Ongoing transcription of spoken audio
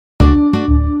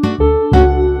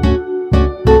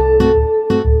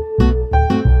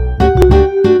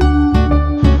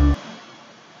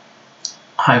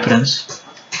Hi friends,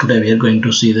 today we are going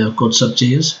to see the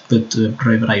CodeceptJS with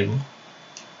Webdriverio.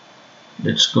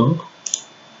 Let's go.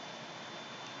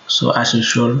 So as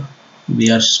usual, we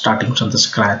are starting from the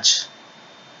scratch.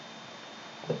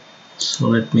 So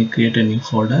let me create a new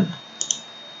folder.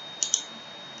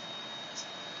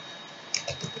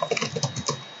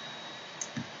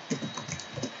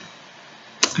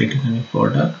 Creating a new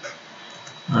folder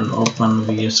and open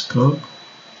VS Code.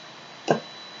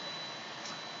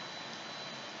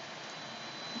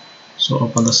 So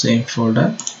open the same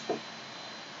folder,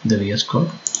 the VS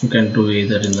Code. You can do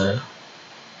either in the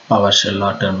PowerShell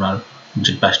or terminal,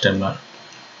 Bash terminal,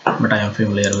 but I am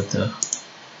familiar with the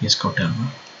VS Code terminal.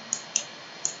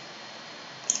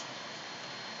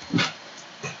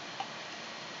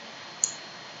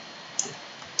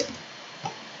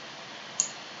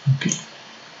 Okay.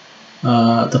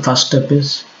 The first step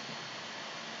is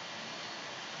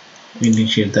we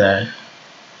initiate the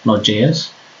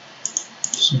NodeJS.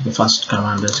 So the first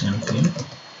command is npm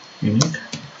init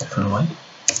 -y.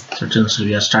 So since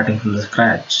we are starting from the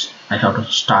scratch, I have to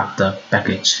start the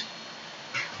package.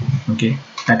 Okay,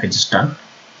 package is done.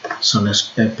 So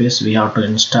next step is we have to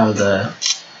install the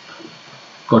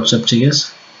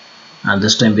CodeceptJS, and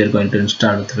this time we are going to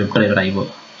install with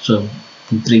Webdriverio. So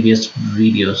in previous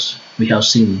videos we have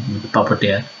seen with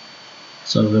property.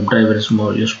 So WebDriver is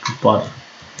more useful for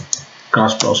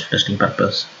cross-browser testing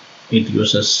purpose. It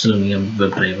uses Selenium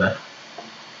WebDriver.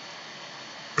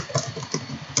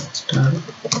 Install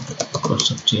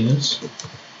CodeceptJS.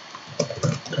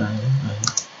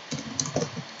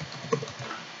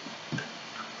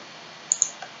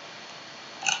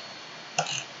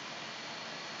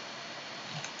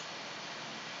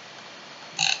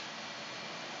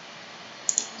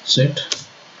 Set.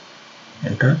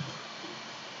 Enter.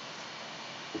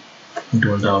 It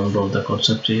will download the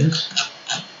CodeceptJS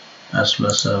as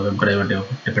well as WebDriver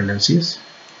dependencies.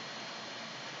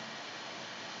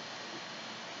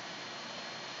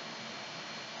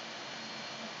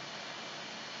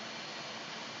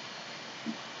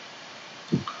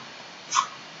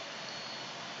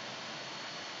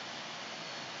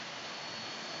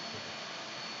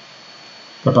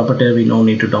 For Puppeteer, we don't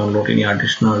need to download any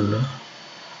additional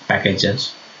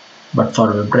packages, but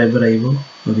for WebDriverio,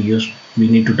 we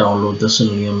need to download the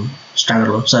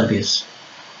selenium-standalone-service,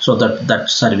 so that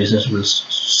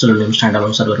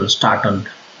selenium-standalone server will start and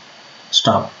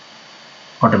stop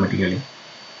automatically.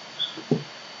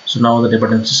 So now the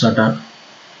dependencies are done.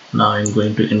 Now I'm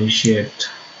going to initiate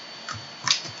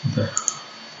the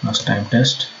last time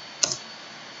test.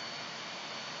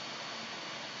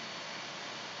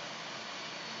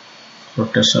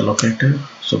 Test allocated.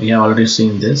 So we have already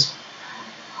seen this.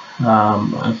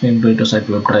 I'm going to set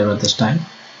WebDriver this time.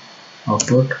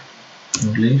 Output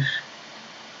English,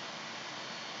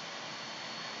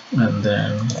 and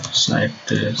then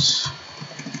site is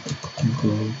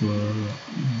google.com.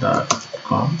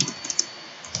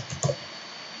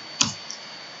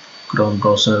 Chrome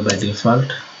browser by default.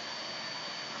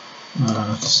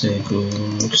 Say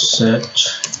Google search.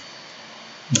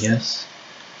 Yes.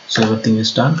 So everything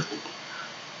is done.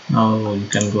 Now you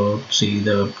can go see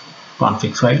the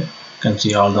config file. You can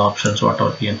see all the options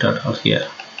whatever we entered are here.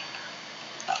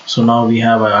 So now we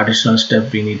have an additional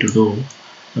step we need to do.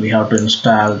 We have to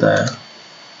install the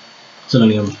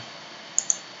Selenium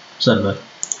server.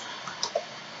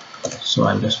 So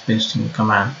I'm just pasting the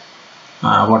command.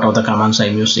 What are the commands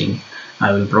I'm using,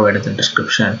 I will provide in the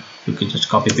description. You can just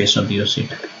copy paste and use it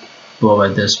to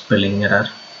avoid the spelling error.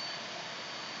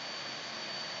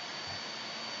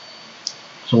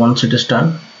 So once it is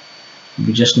done,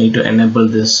 we just need to enable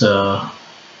this.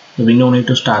 We don't need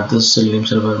to start this Selenium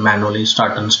server manually,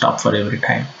 start and stop for every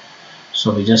time.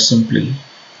 So we just simply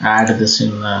add this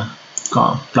in the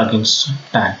plugins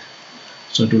tag.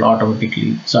 So it will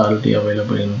automatically, it's already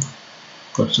available in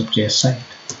CodeceptJS site.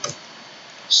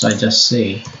 So I just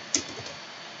say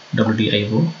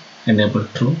WDIO enable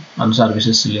true and service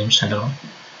is selenium-standalone.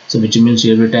 So which means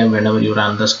every time whenever you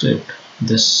run the script,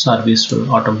 this service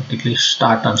will automatically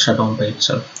start and shut down by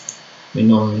itself. We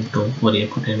don't need to worry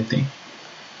about anything.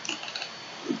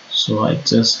 So I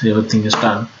just everything is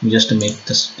done. Just to make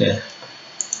this there.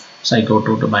 So I go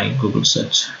to my Google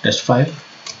search test file.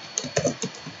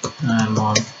 I'm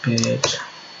on page /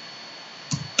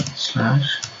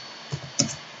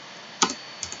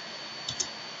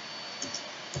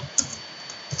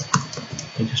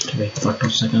 just wait for 2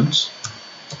 seconds,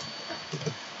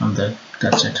 and then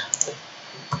that's it.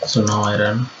 So now I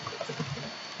run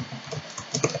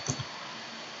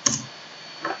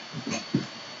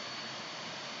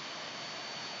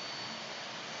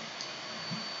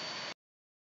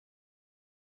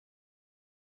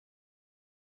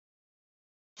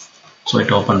So it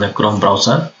opened the Chrome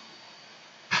browser.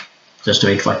 Just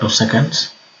wait for 2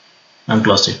 seconds and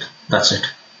close it. That's it.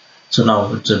 So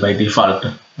now it's by default.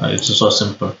 It's so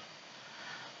simple.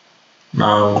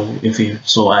 Now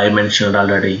I mentioned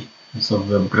already, so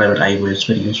webdriverio is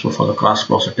very useful for the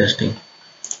cross-browser testing.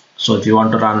 So if you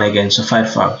want to run against a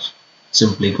Firefox,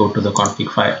 simply go to the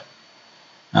config file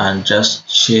and just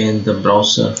change the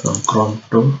browser from Chrome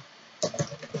to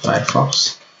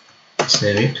Firefox.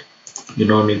 Save it. You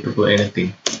don't need to do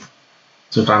anything.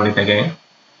 So run it again.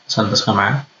 Run this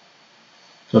command.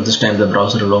 So this time the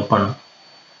browser will open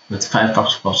with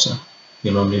Firefox browser.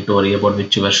 You don't need to worry about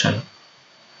which version,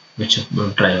 which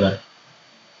driver.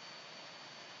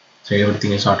 So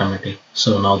everything is automatic.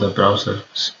 So now the browser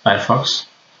is Firefox.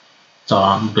 So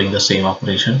I'm doing the same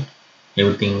operation.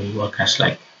 Everything will work as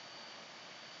like.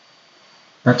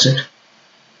 That's it.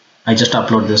 I just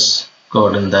upload this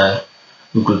code in the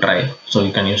Google Drive, so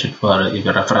you can use it for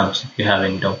your reference if you have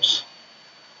any doubts.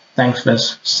 Thanks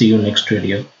guys. See you next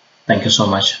video. Thank you so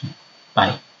much.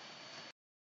 Bye.